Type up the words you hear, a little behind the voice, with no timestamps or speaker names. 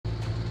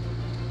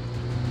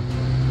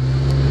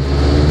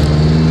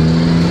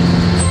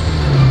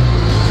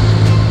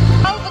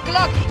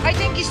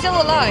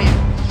still alive.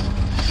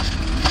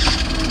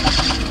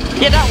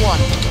 Yeah, that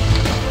one.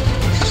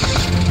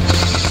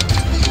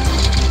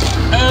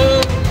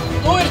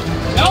 Oi!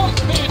 Ja,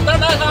 spruta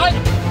där här!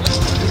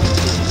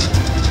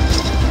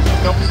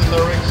 Opposite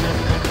direction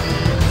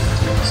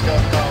and the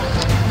scout down.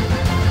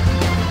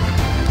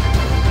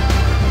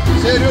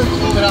 Se runt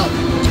överallt.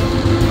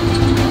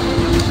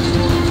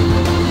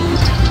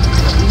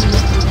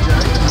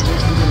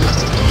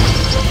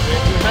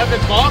 You have the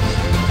box,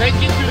 take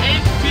it to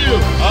HQ.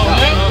 Oh,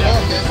 yeah.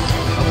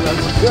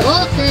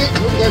 Okay.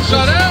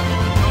 Shut up!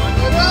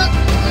 Shut up!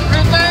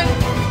 Everything!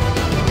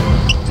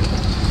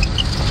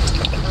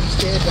 I'm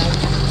scared, I'm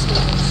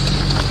scared.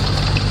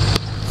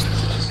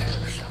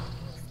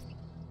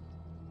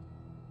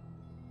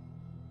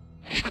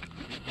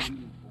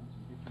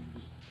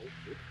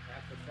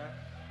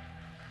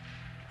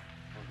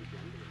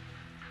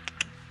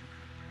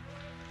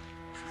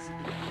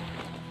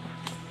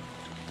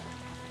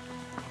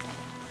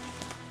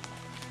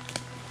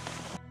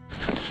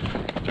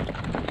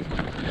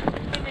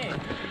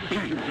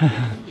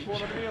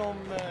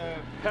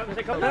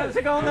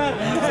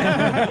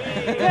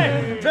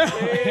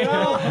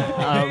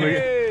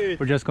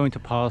 We're just going to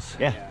pause.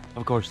 Yeah,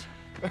 of course.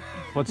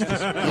 What's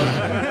this?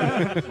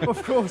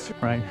 Of course.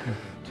 Right.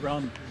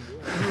 Run.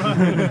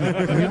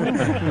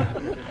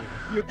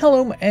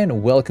 Hello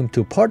and welcome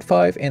to part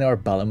 5 in our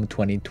Bellum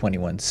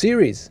 2021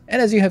 series.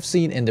 And as you have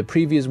seen in the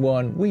previous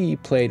one, we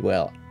played,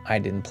 well, I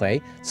didn't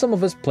play. Some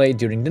of us played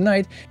during the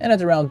night, and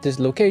at around this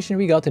location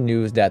we got the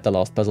news that the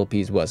lost puzzle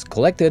piece was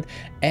collected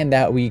and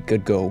that we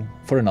could go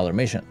for another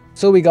mission.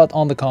 So we got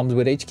on the comms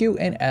with HQ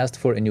and asked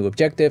for a new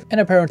objective,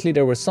 and apparently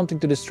there was something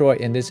to destroy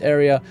in this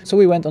area, so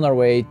we went on our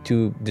way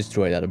to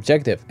destroy that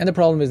objective. And the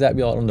problem is that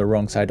we are on the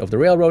wrong side of the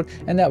railroad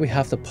and that we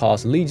have to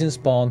pass Legion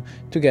spawn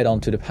to get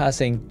onto the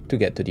passing to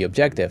get to the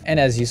objective. And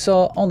as you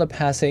saw on the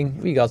passing,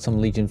 we got some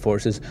Legion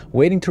forces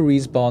waiting to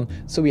respawn,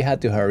 so we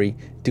had to hurry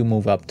to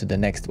move up to the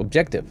next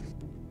objective.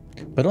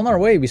 But on our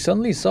way we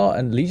suddenly saw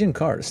a Legion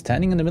car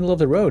standing in the middle of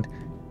the road,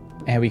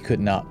 and we could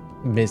not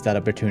miss that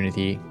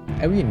opportunity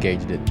and we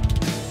engaged it.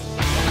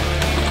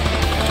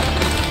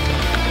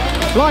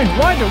 Line,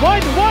 wider,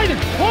 wider, wider,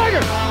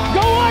 wider!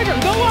 Go wider,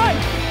 go wide!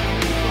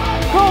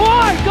 Go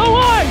wide, go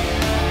wide!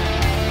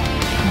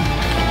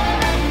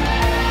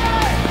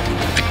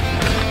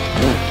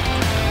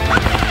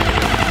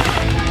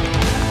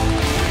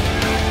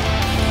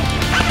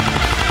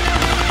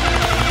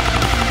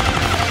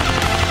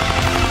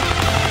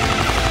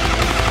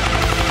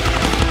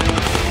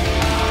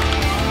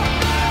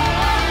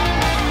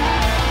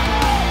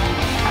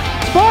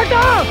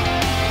 Sparta!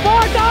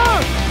 Sparta!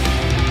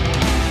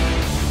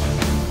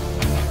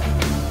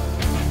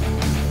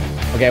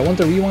 Okay, I want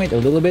to rewind a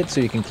little bit so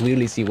you can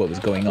clearly see what was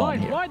going on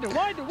here.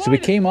 So we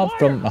came up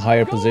from a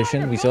higher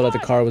position, we saw that the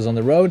car was on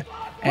the road,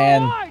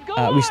 and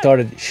we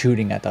started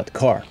shooting at that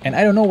car. And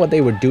I don't know what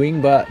they were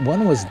doing, but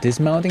one was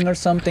dismounting or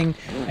something,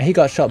 and he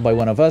got shot by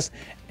one of us,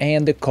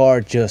 and the car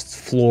just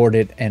floored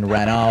it and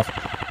ran off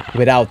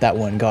without that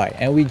one guy.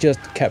 And we just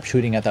kept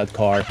shooting at that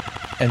car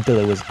until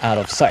it was out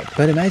of sight.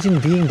 But imagine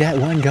being that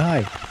one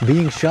guy,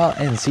 being shot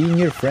and seeing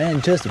your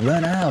friend just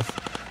run off.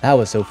 That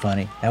was so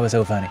funny. That was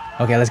so funny.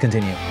 Okay, let's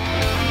continue.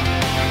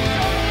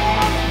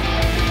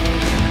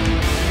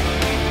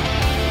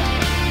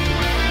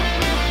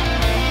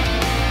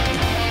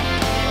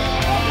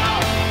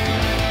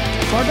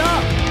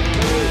 Sparta!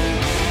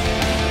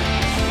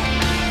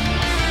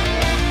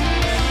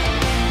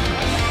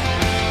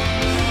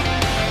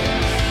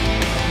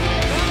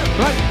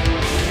 Right.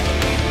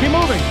 Keep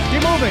moving,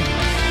 keep moving.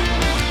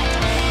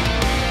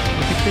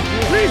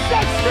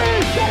 Reset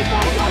speed!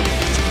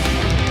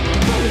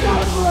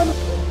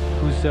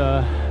 Who's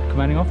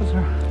commanding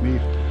officer? Me.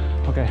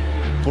 Okay.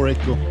 For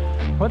Echo.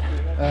 What?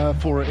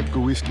 For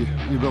Echo Whiskey.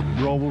 You got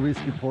Bravo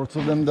Whiskey, parts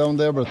of them down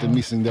there, but they're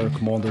missing their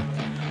commander.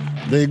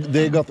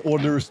 They got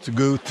orders to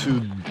go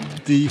to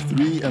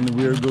D3 and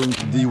we're going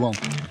to D1.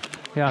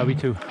 Yeah, we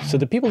too. So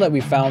the people that we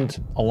found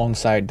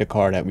alongside the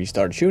car that we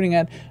started shooting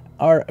at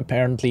are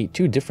apparently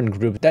two different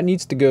groups that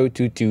needs to go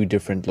to two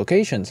different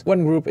locations.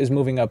 One group is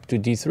moving up to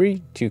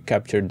D3 to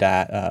capture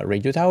that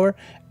radio tower,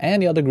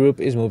 and the other group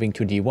is moving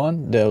to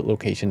D1, the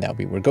location that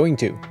we were going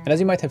to. And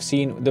as you might have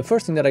seen, the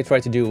first thing that I try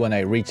to do when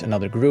I reach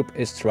another group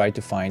is try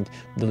to find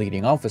the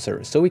leading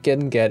officer, so we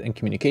can get a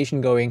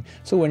communication going,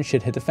 so when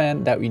shit hit the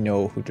fan that we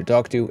know who to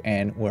talk to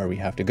and where we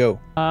have to go.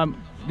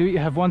 Do you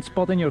have one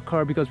spot in your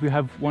car, because we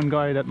have one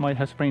guy that might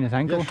have sprained his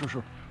ankle? Yeah,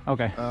 sure.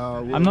 Okay.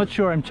 I'm not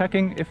sure, I'm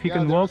checking if he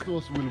can walk.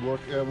 Will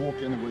walk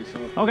anyway, so.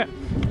 Okay.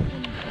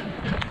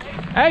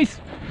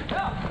 Ace!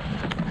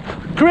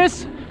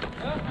 Chris!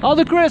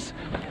 Other Chris!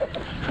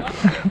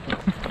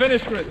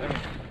 Finish, Chris.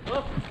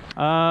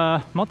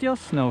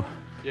 Matthias? No.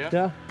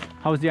 Yeah?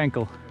 How's the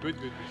ankle?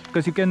 Good, good.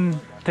 Because you can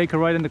take a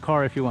ride in the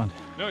car if you want.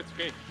 No, it's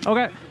okay.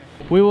 Okay.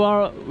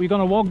 We're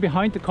gonna walk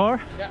behind the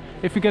car. Yeah.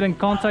 If you get in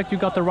contact, you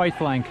got the right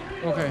flank.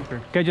 Okay.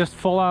 Okay, just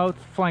fall out,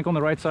 flank on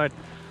the right side,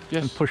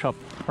 Yes. and push up.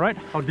 All right?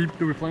 How deep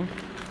do we flank?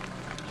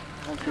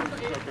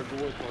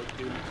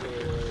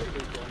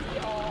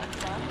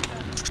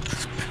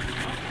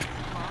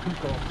 Ik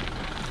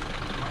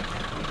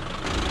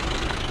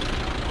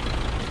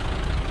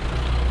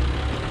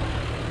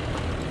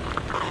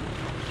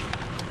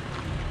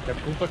heb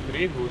contact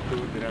reer gehoord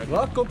eruit.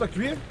 Wat? Contact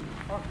weer?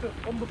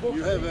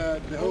 You have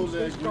the whole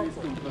Greystone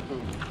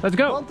platoon. Let's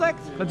go. Contact.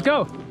 Let's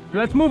go.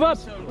 Let's move up.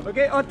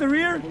 Okay, at the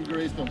rear. Whole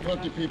Greystone,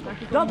 20 people.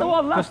 That's the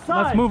one left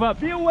side. Let's move up.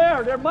 Be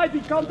aware, there might be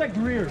contact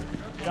rear.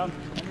 Come.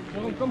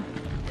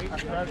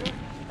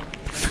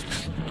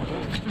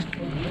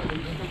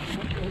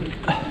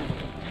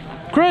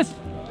 Chris!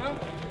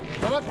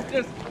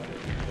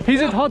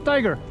 He's at Hot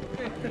Tiger.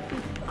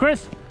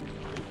 Chris!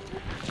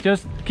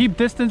 Just keep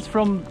distance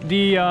from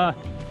the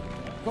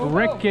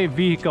wreck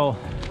vehicle.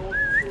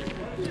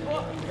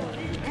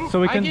 So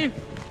we can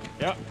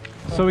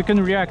so we can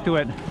react to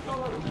it. That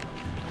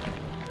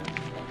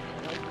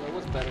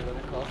was better than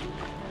I thought.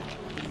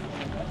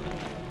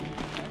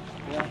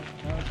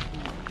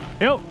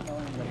 Yo!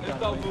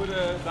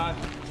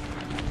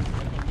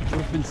 It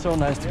would have been so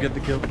nice to get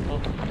the kill.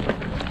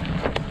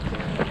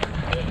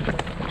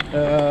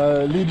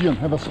 Legion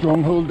have a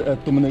stronghold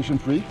at Domination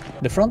 3.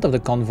 The front of the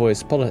convoy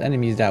spotted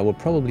enemies that were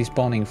probably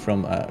spawning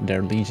from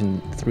their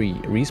Legion 3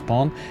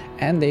 respawn,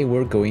 and they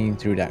were going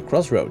through that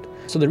crossroad.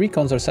 So the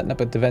recons are setting up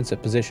a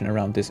defensive position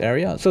around this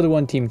area, so the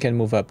one team can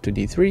move up to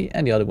D3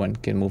 and the other one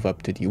can move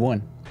up to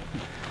D1.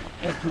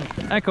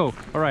 Echo,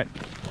 alright.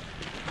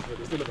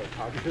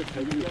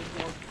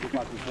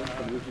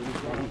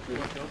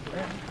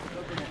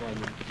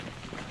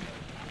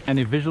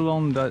 Any visual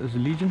on that is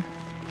Legion?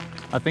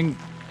 I think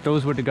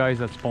those were the guys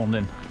that spawned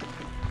in.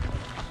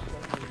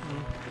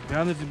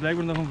 Ja, dus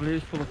blijkbaar nog een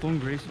volledig peloton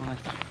Grace van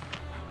achter.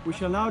 We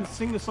shall now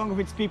sing the song of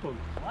its people.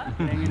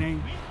 Ring,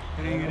 ring,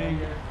 ring, ring, ring,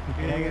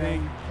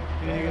 ring,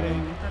 ring,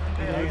 ring.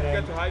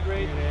 Get to high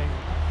grade.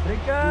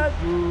 Drink het!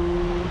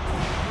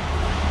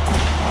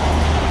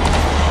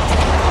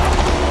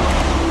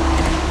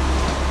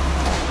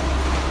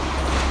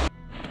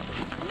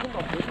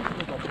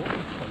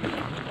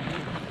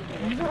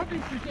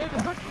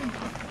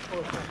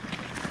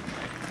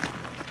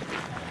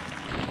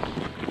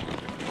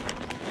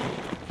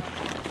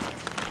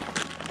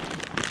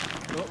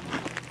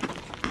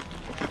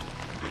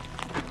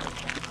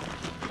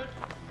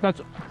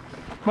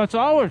 That's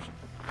ours.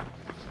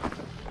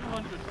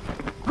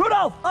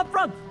 Rudolph, up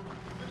front!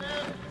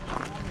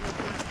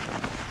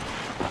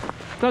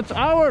 That's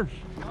ours.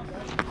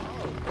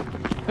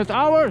 That's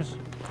ours.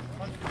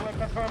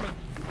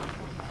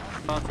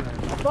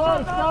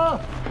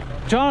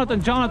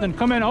 Jonathan,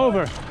 come in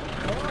over.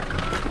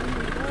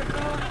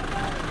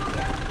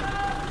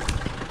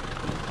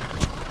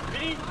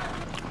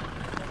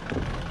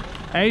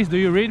 Ace, do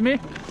you read me?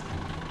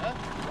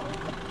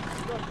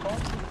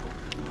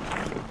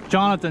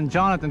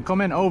 Jonathan,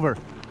 come in over.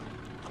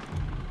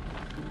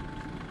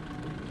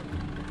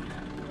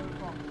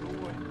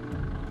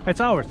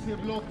 It's ours.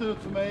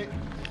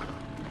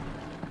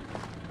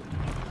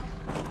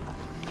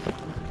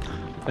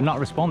 They're not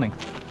responding.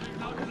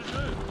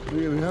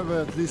 We have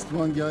at least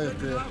one guy at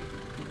the...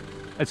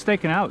 It's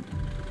taken out.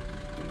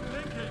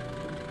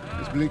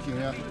 It's blinking,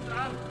 yeah.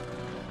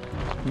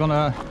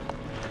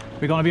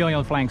 We're gonna be on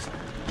your flanks.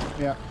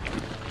 Yeah.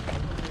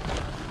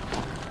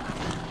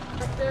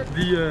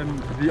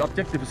 The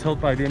objective is held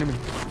by the enemy.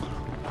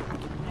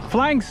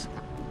 Flanks!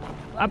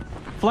 Up!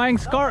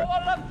 Flanks! Car!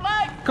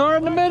 Car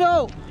in the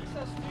middle!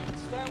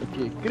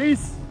 Okay,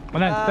 Chris!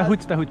 Maar nee, dat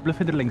goed. Blijf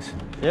verder links.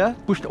 Ja?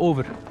 Pushed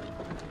over.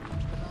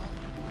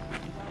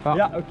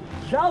 Ja, oké.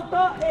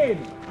 Delta 1!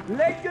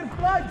 Lekker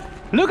flank!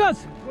 Lucas!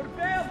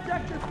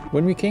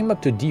 When we came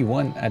up to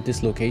D1 at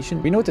this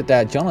location, we noted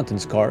that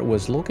Jonathan's car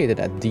was located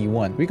at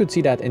D1. We could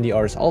see that in the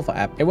Ars Alpha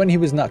app, and when he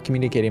was not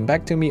communicating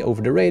back to me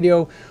over the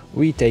radio,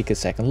 we take a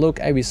second look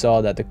and we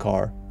saw that the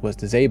car was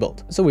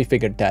disabled. So we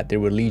figured that there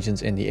were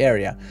legions in the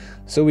area.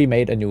 So we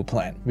made a new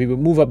plan. We would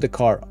move up the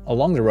car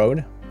along the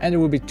road, and there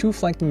would be 2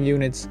 flanking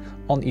units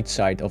on each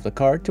side of the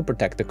car to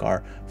protect the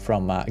car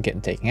from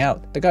getting taken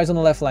out. The guys on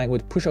the left flank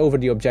would push over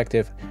the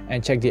objective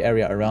and check the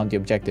area around the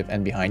objective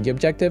and behind the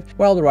objective,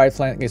 while the right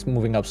flank is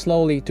moving up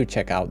slowly to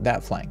check out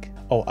that flank.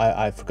 Oh,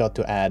 I forgot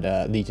to add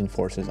Legion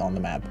forces on the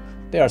map.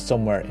 They are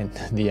somewhere in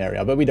the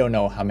area, but we don't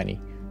know how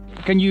many.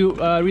 Can you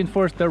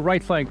reinforce the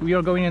right flank? We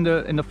are going in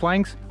the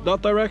flanks.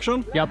 That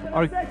direction? Yep,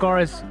 our car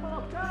is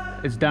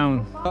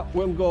down.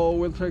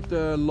 We'll take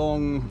the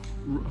long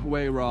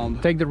way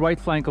around. Take the right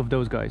flank of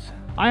those guys.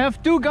 I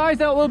have 2 guys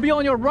that will be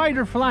on your right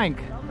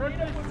flank.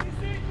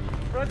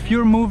 If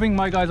you're moving,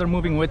 my guys are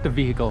moving with the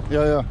vehicle.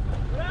 Yeah.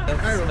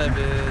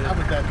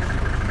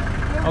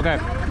 Okay.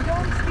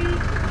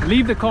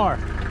 Leave the car.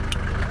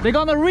 They're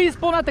gonna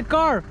respawn at the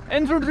car.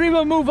 Infantry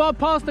will move up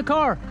past the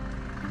car.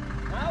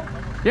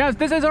 Yes,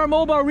 this is our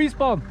mobile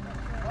respawn.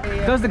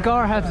 Does the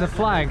car have the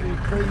flag?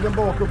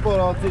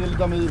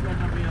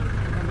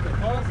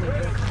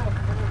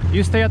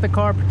 You stay at the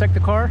car, protect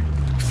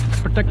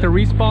the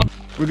respawn.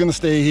 We're gonna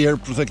stay here,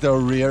 protect our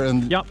rear,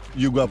 and Yep.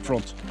 you go up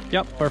front.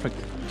 Yep, perfect.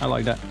 I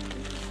like that.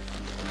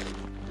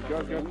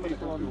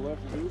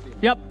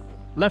 Yep,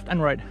 left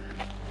and right.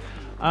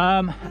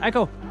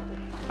 Echo,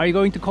 Are you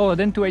going to call it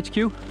into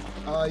HQ?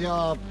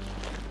 Yeah,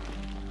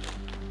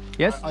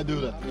 Yes? I do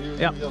that.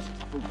 Yeah. You just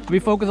We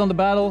focus on the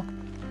battle.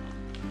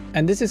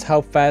 And this is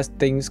how fast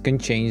things can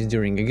change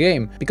during a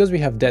game. Because we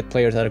have dead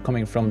players that are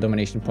coming from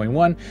domination point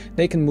 1,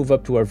 they can move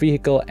up to our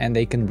vehicle and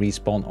they can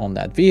respawn on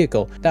that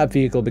vehicle. That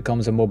vehicle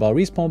becomes a mobile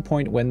respawn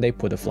point when they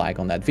put a flag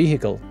on that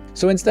vehicle.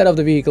 So instead of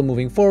the vehicle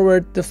moving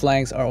forward, the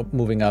flanks are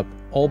moving up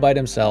all by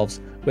themselves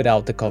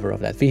without the cover of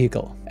that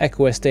vehicle.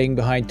 Echo is staying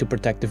behind to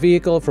protect the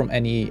vehicle from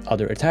any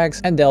other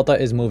attacks, and Delta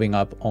is moving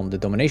up on the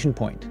domination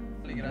point.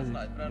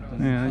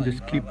 Yeah,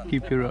 just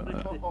keep your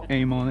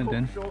aim on it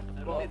then.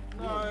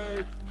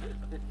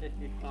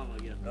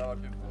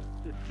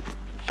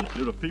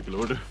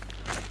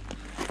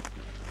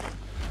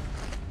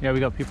 Yeah, we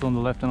got people on the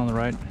left and on the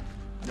right.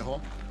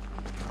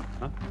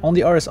 On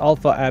the RS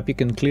Alpha app, you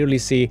can clearly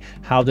see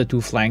how the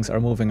two flanks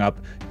are moving up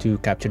to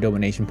capture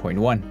domination point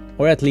 1,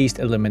 or at least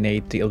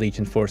eliminate the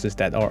Allegiant forces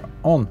that are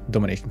on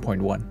domination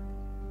point 1.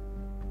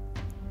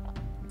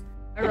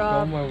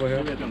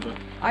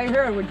 I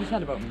heard what you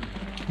said about me.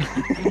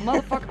 You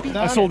motherfucker.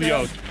 I sold you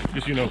out,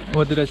 just you know.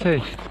 What did I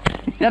say?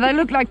 That I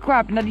look like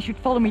crap and that you should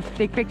follow me to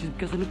take pictures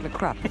because I look like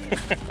crap.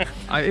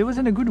 It was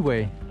in a good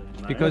way.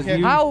 Because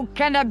you... How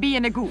can that be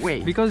in a good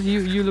way? Because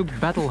you look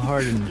battle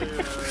hardened.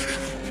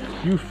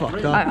 You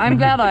fucked up. I'm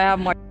glad I have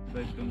my...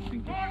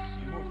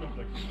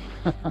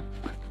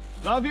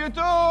 Love you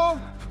too!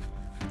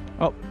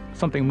 Oh,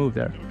 something moved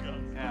there.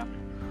 Yeah.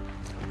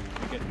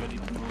 Get ready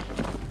to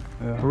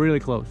move. Really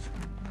close.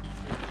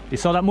 You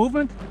saw that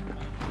movement?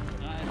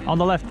 On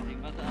the left.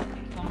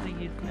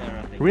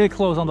 Really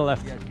close on the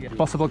left.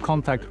 Possible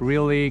contact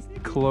really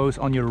close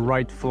on your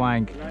right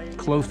flank.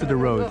 Close to the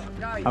road.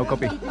 How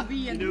copy?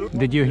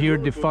 Did you hear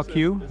the fuck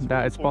you?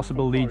 That it's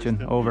possible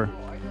Legion. Over.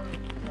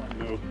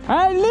 No.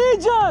 Hey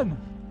Legion!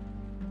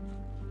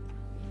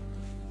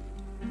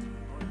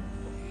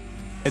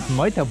 It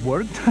might have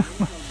worked.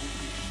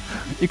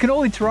 You can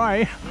only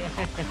try.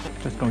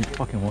 Just going to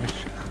fucking watch.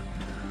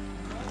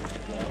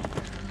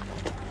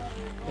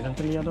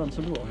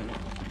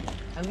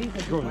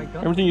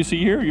 Everything you see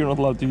here, you're not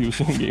allowed to use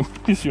in game,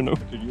 as you know.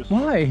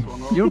 Why?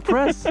 You're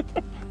press.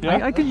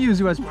 Yeah. I can use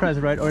you as press,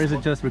 right? Or is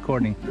it just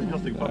recording?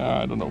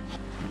 I don't know.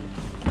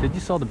 Did you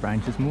saw the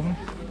branches moving?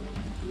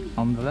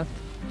 On the left?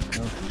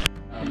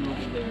 Through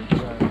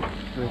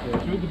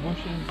the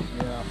bushes.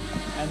 Yeah.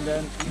 And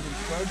then even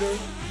further,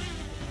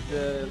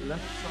 the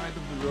left side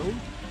of the road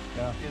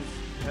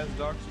has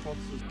dark spots.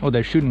 Oh,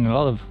 they're shooting a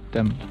lot of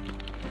them.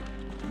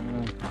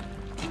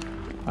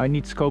 I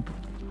need scope.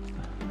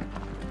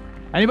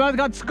 Anybody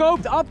got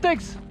scoped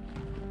optics?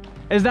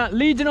 Is that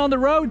Legion on the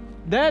road?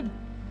 Dead?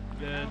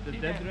 The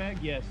dead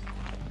drag, yes.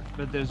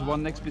 But there's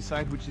one next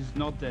beside which is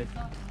not dead.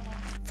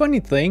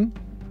 Funny thing,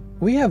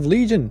 we have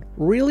Legion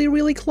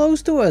really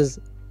close to us.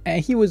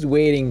 And he was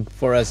waiting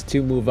for us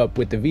to move up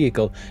with the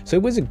vehicle, so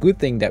it was a good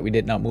thing that we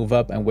did not move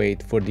up and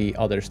wait for the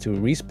others to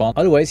respawn.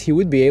 Otherwise he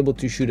would be able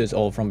to shoot us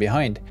all from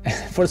behind.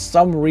 For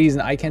some reason,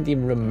 I can't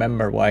even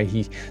remember why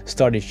he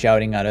started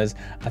shouting at us.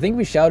 I think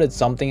we shouted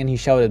something and he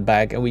shouted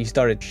back and we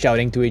started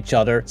shouting to each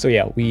other. So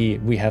yeah,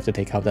 we have to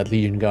take out that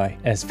Legion guy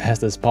as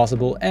fast as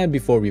possible and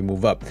before we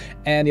move up.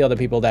 And the other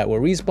people that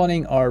were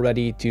respawning are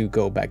ready to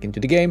go back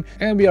into the game,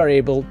 and we are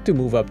able to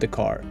move up the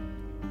car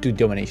to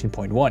domination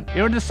point 1.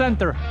 You're the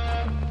center.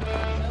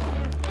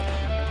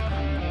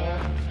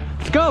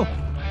 Let's go!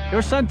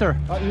 You're center.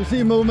 you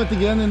see movement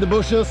again in the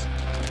bushes.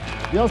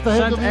 Just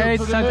ahead Send of you. ace,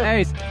 to the send left.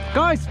 ace.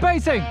 Guys,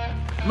 spacing!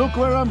 Look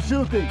where I'm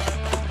shooting.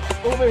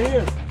 Over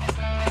here.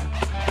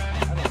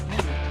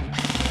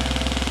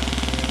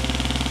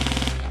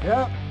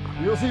 Yeah,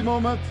 you'll see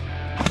movement.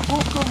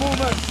 Good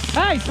movement.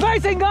 Hey,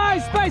 spacing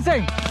guys,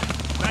 spacing!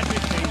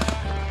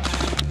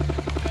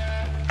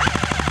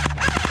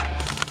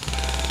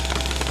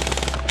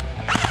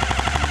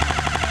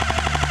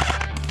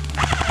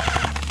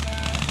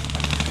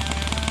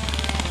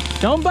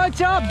 Don't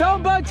bunch up,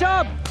 don't bunch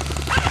up!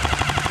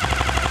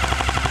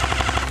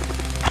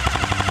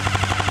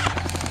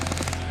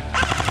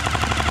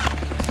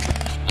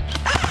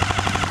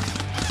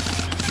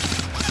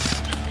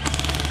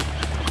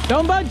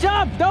 Don't bunch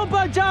up, don't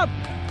bunch up!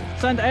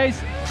 Send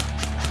ace.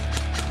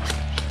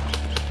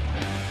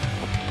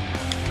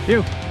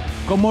 You,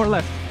 go more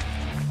left.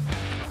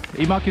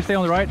 Emak, you stay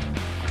on the right.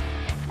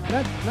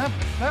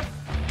 Left.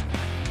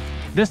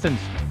 Distance.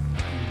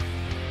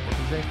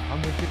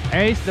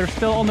 Ace, they're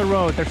still on the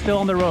road. They're still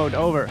on the road.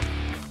 Over.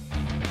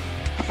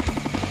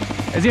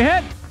 Is you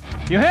hit?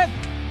 You hit?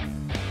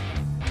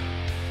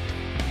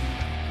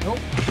 Nope.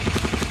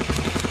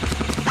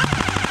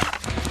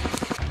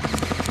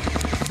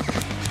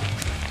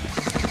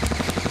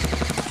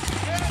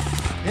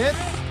 Hit.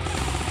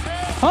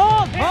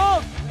 Hold!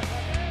 Hold!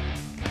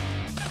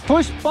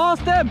 Push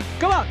past them.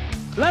 Come on.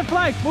 Left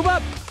flank. Move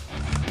up.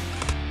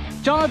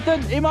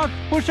 Jonathan, Emak,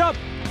 push up.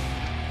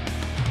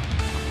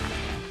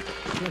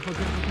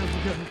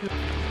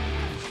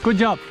 Good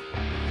job.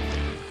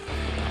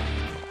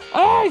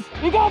 Ace!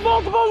 We got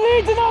multiple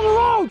Legion on the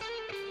road!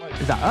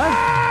 Is that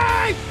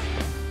us?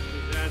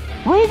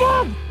 We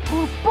got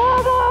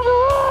Sparta on the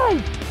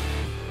right!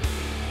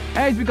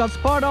 Ace, we got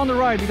Sparta on the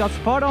right. We got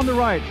Sparta on the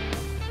right.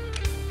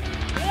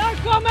 They are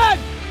coming!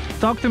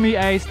 Talk to me,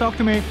 Ace. Talk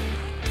to me.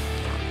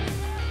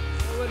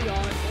 Already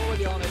on it,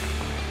 already on it.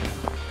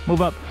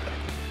 Move up.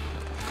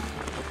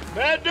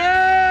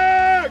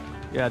 Medic!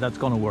 Yeah, that's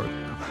gonna work.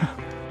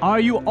 Are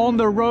you on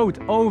the road?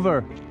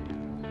 Over.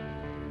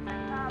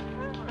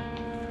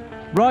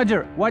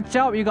 Roger, watch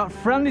out. You got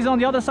friendlies on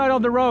the other side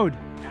of the road.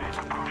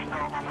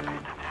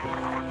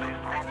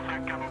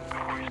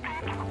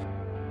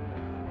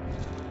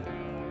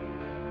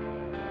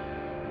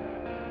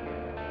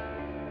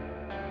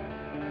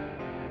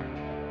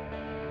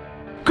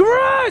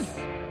 Chris!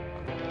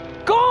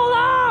 Call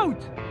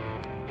out!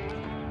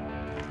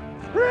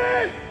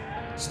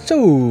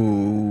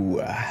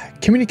 So,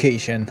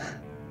 communication.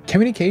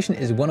 Communication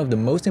is one of the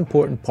most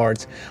important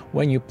parts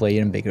when you play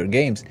in bigger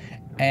games.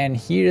 And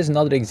here's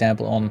another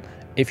example on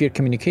if your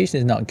communication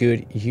is not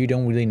good, you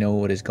don't really know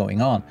what is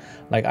going on.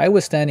 Like I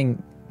was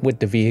standing with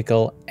the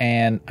vehicle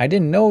and I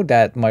didn't know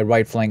that my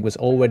right flank was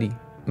already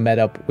met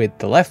up with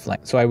the left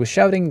flank. So I was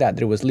shouting that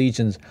there was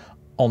legions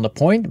on the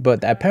point,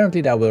 but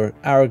apparently that were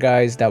our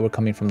guys that were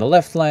coming from the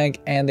left flank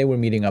and they were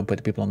meeting up with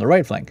the people on the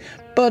right flank.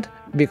 But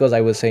because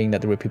I was saying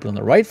that there were people on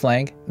the right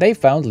flank, they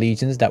found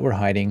legions that were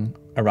hiding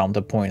around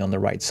the point on the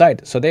right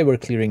side. So they were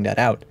clearing that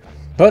out.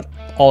 But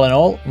all in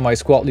all, my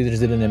squad leaders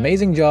did an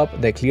amazing job.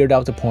 They cleared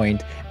out the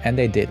point and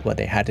they did what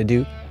they had to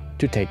do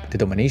to take the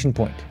domination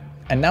point.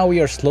 And now we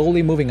are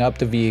slowly moving up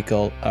the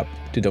vehicle up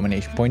to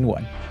domination point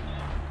 1.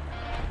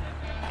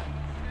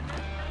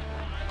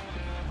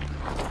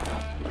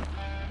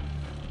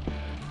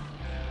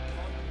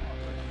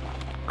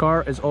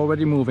 Car is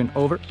already moving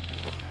over.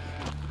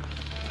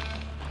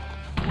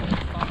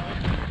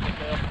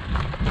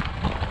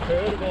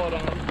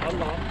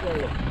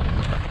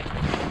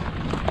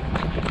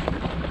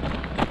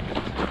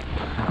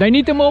 They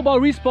need the mobile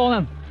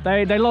respawn.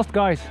 They lost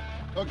guys.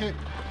 Okay,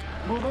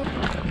 move up.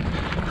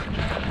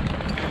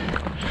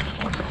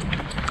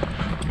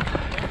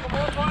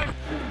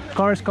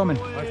 Car is coming.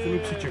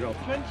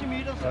 20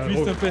 meters.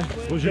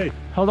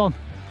 Hold on.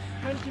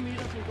 20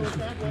 meters will go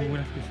that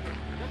way.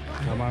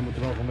 Ja, maar hij moet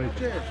er wel van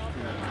weten.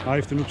 Hij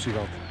heeft een optie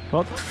gehad.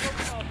 Wat?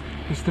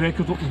 Je strijkt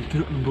op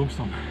een boom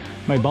staan.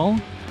 Mijn bal?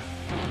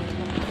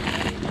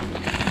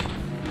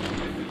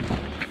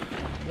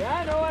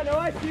 Ja, I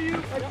know, I see you,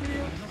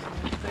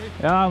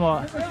 Ja,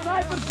 maar... There's a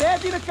sniper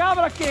dead in the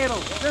camera, kerel.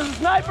 There's a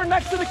sniper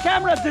next to the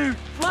camera, dude.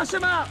 Flash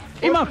him out.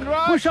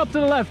 Imak, push up to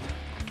the left.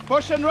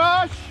 Push and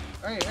rush!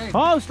 Hey, hey.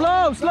 Oh,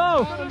 slow,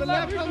 slow. On the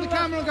left on the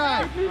camera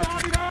guy!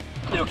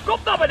 You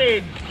komt naar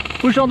beneden.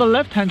 Push on the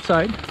left hand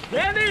side.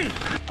 Danny!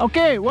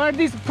 Okay, where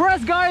these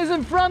press guys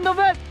in front of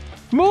it?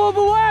 Move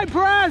away,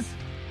 press!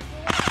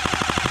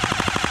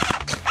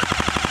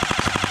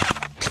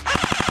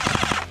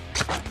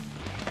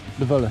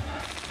 De vullen.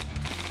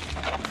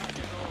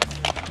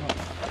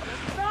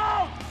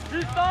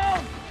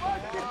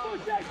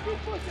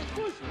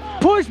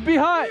 Push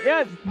behind,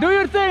 yeah, do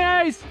your thing,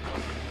 Ace!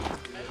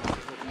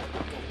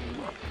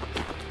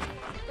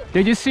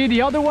 Did you see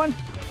the other one?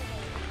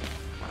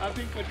 I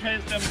think we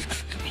chased them.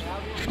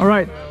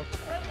 Alright.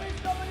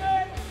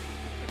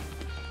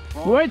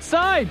 Which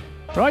side?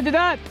 Right to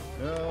that.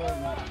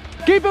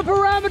 Keep a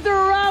parameter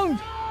around.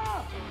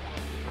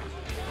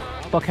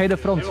 Pak hij de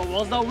front. Wat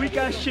was dat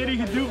weekend shitty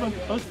gedoe van?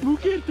 Dat is een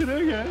keer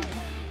terug, hè?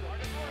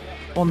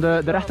 On de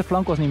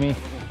rechterflank was niet mee.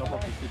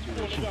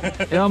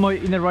 Ja, maar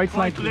in de right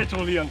flank.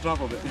 Literally on top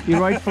of it.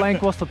 Die right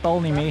flank was totaal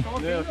niet mee.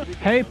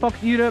 Hij pakt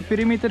hier de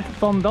perimeter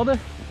van dat.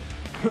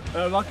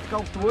 Welke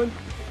kant gewoon?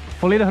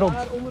 Volledig rond.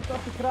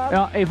 180 graden.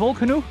 Ja, hey, volk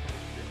genoeg?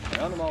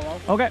 Ja, normaal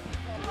wel. Okay.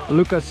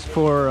 Lucas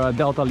for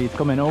Delta lead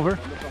coming over.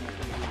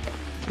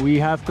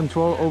 We have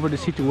control over the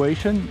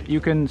situation. You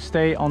can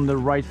stay on the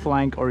right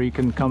flank or you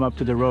can come up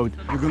to the road.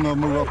 We're gonna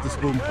move up the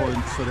spoon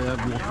point so they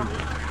have water.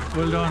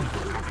 Well done.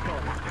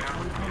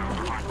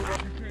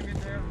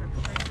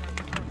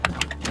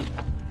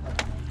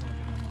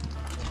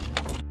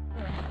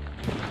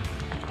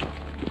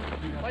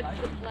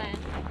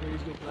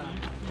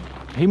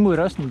 He moet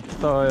rusten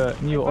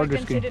tot nieuwe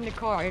orders If I can sit in the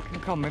car, I can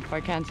come. If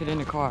I can't sit in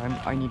the car,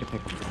 I need a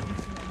pickup.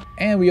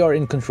 And we are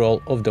in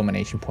control of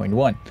domination point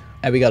 1.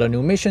 And we got a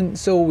new mission,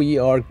 so we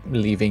are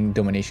leaving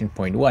domination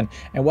point 1.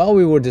 And while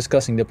we were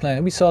discussing the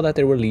plan, we saw that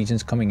there were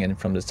legions coming in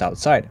from the south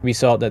side. We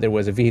saw that there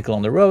was a vehicle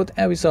on the road,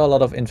 and we saw a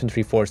lot of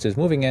infantry forces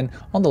moving in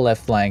on the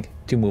left flank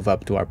to move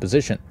up to our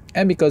position.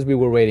 And because we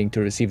were waiting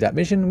to receive that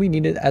mission, we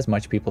needed as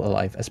much people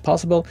alive as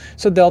possible.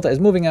 So Delta is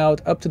moving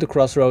out up to the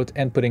crossroad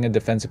and putting a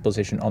defensive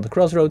position on the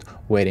crossroad,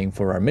 waiting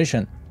for our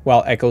mission,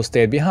 while Echo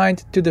stayed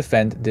behind to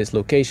defend this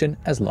location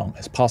as long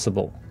as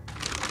possible.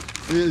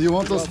 You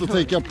want us to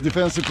take up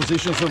defensive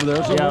positions over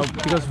there? Yeah,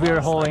 because we're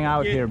hauling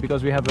out here,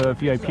 because we have a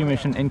VIP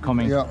mission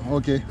incoming. Yeah,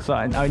 okay. So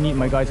I need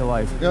my guys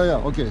alive.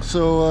 Yeah, okay.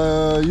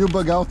 So you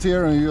bug out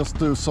here and you just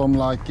do some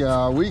like,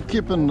 we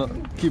keep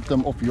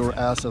them off your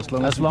ass as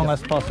long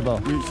as possible.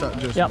 We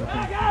just Yep.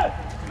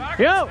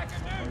 Yo!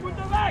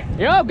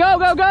 Yo,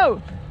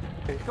 go!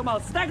 Come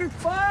on, staggered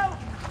file!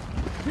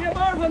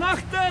 Viermal van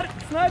achter!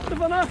 Sniper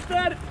van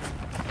achter!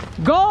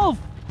 Golf!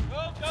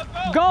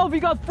 Golf, he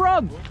got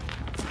front!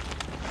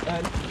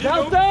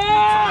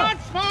 March!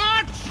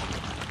 March!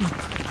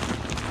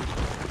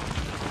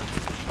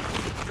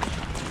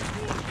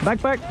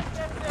 Backpack!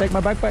 Take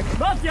my backpack.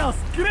 Matthias,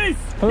 Chris,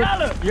 Huh?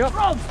 Jelle, Yep.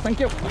 front! Thank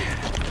you.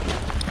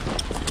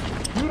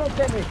 Doe dat,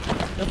 Danny.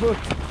 Dat is goed.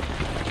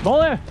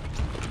 Bolle,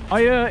 als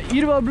je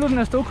hier wil bloeden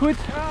is het ook goed.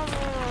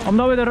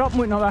 Omdat we de rap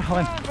moeten nog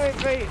weghalen.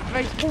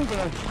 Wij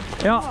sponteren.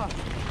 Ja.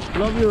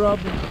 Love you, Rob.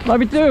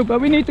 Love you too,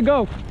 but we need to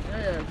go.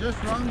 Just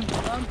run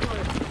for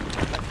it.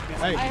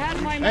 I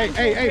had my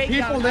Hey,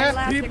 people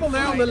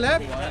there on the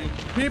left.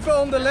 People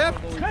on the left.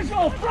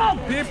 Visual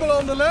front! People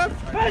on the left.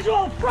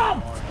 Visual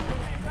front!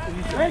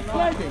 Leg,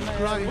 leg,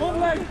 one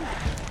leg.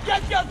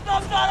 Get your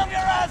thumbs out of your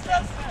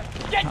asses!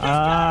 Get your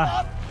gun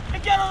up!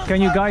 And get on the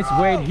Can you front guys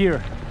row. wait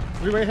here?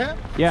 We wait here.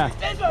 Yeah.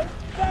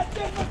 That's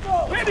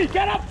difficult! Baby,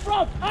 get up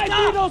front! I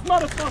see those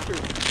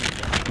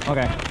motherfuckers!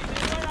 Okay.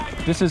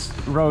 This is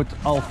Road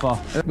Alpha.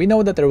 We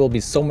know that there will be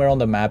somewhere on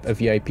the map a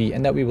VIP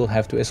and that we will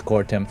have to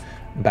escort him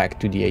back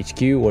to the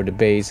HQ or the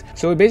base.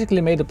 So we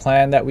basically made a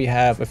plan that we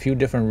have a few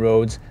different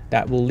roads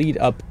that will lead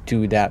up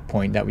to that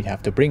point that we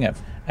have to bring him.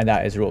 And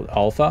that is Road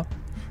Alpha,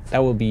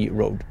 that will be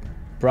Road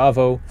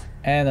Bravo,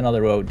 and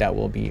another road that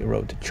will be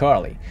Road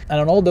Charlie. And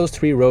on all those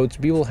three roads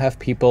we will have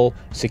people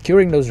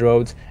securing those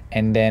roads,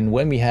 and then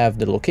when we have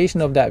the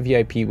location of that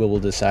VIP we will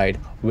decide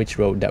which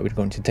road that we're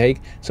going to take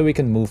so we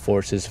can move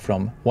forces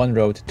from one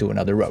road to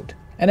another road.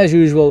 And as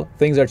usual,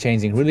 things are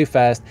changing really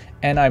fast,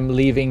 and I'm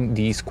leaving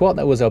the squad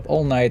that was up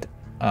all night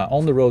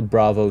on the road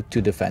Bravo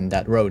to defend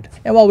that road.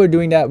 And while we're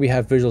doing that, we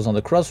have visuals on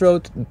the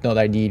crossroad, not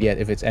ideal yet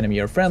if it's enemy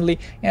or friendly,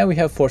 and we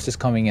have forces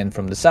coming in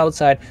from the south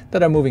side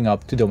that are moving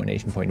up to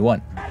domination point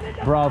 1.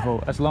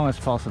 Bravo, as long as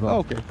possible.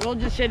 Okay. We'll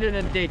just sit in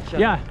a ditch.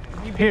 Yeah,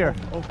 here.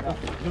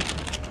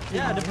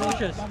 Yeah, the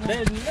bushes.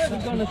 They're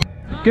never gonna...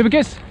 Give a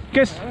kiss.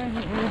 Kiss.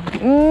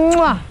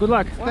 Mwah. Good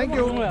luck. Thank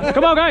you.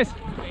 Come on, guys.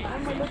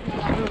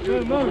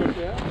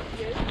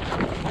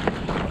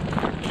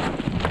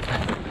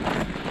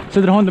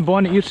 Zet er gewoon de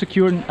bonen hier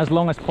securen as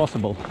long as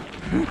possible.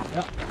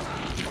 Ja.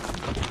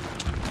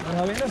 Waar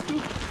gaan we naartoe?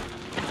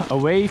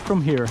 Away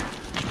from here.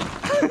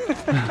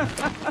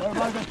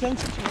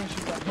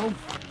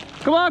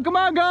 Come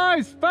on,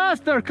 guys!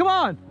 Faster! Come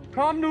on!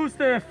 Come nu,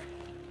 Steph!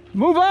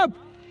 Move up!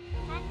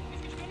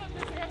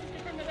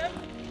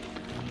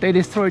 They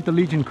destroyed the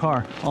Legion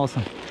car.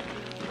 Awesome.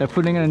 They're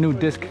putting in a new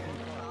disc.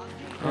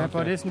 Yeah,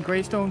 but isn't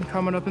Greystone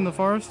coming up in the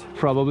forest?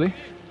 Probably.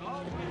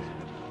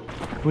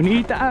 We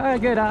need to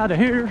get out of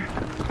here.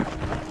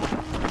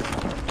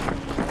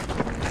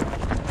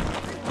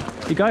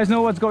 You guys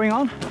know what's going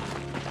on?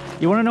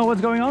 You want to know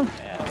what's going on?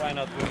 Yeah, why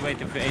not? We're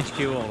waiting for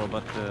HQ all,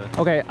 but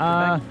Okay,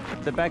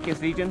 the back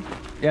is Legion.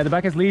 yeah, the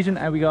back is Legion,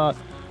 and we got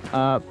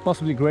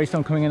possibly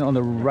Greystone coming in on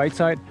the right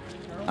side.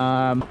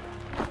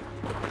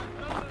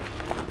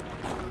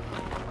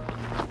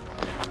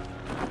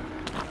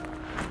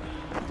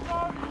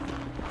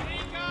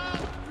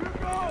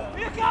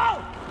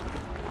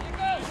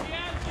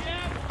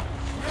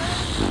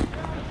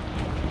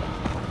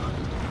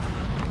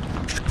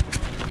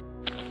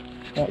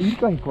 Ja, hier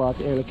kan je kwaad,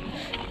 eerlijk.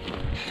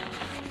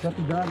 Zet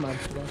hem daar maar.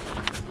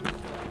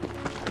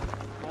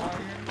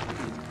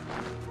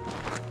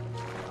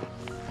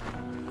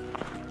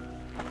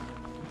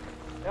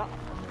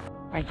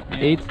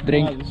 Eat,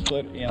 drink.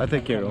 I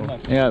take care of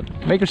it. Yeah,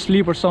 make her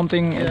sleep or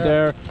something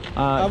there.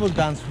 I will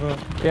dance for.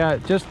 Yeah,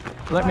 just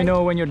let me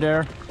know when you're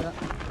there.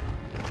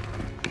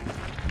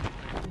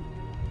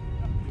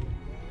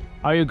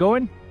 Are you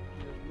going?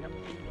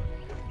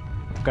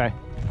 Okay.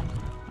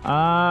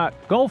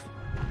 Golf.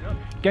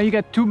 Can you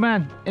get 2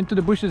 men into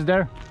the bushes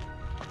there?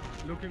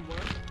 Looking where?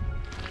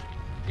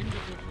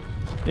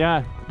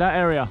 Yeah, that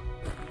area.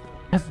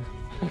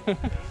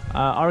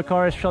 Our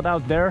car is shut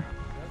out there,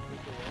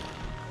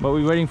 but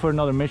we're waiting for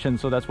another mission,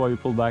 so that's why we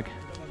pulled back.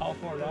 How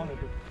far down is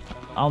it?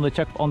 On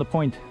the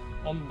point.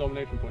 On the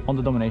domination point. On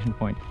the domination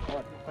point.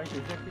 Alright, thank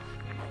you.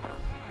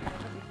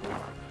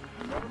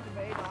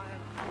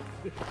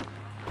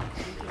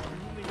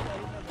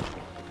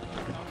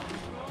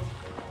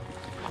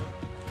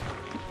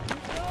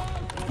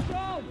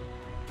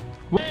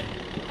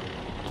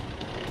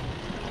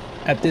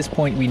 At this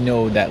point we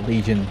know that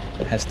Legion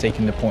has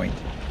taken the point,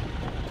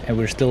 and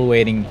we're still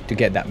waiting to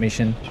get that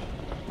mission,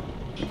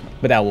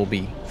 but that will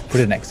be for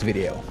the next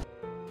video.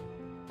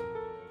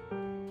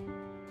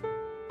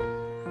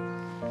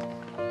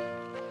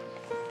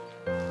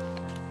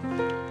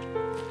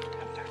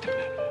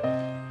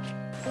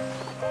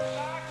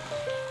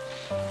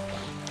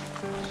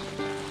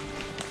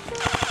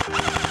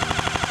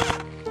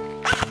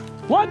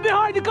 One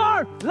behind the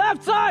car!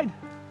 Left side!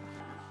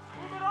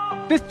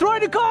 Destroy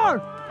the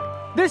car!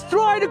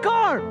 Destroy the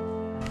car!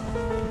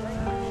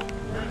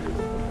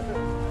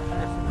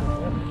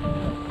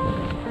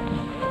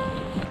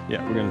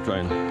 Yeah, we're gonna try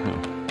and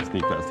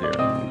sneak past here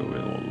and go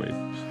in all the way.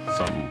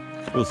 Some,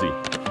 we'll see.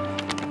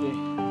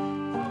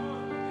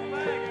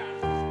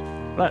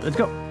 Right, let's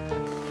go.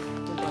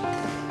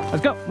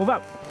 Let's go, move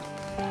out.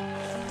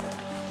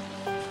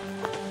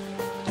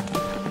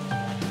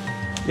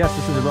 Yes,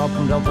 this is Rob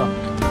from Delta.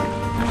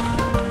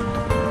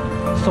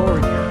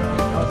 Sorry.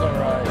 That's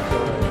alright.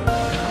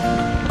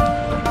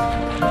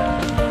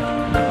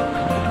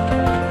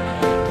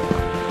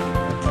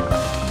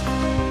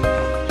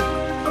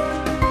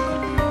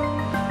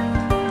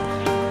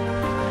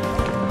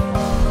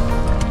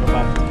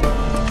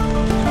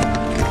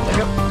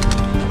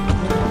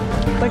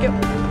 Thank you.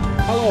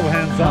 Hello,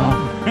 hands on.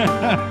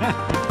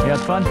 You had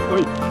fun?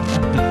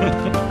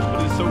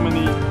 There's so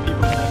many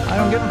people. I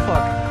don't give a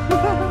fuck.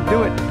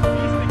 Do it.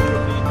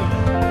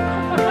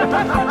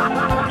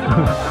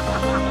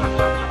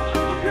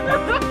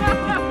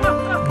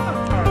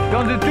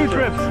 Gonna do 2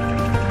 trips.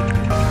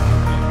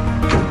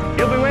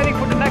 You'll be waiting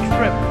for the next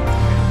trip.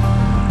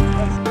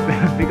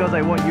 Because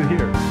I want you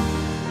here.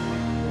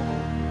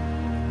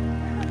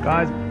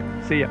 Guys,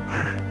 see ya.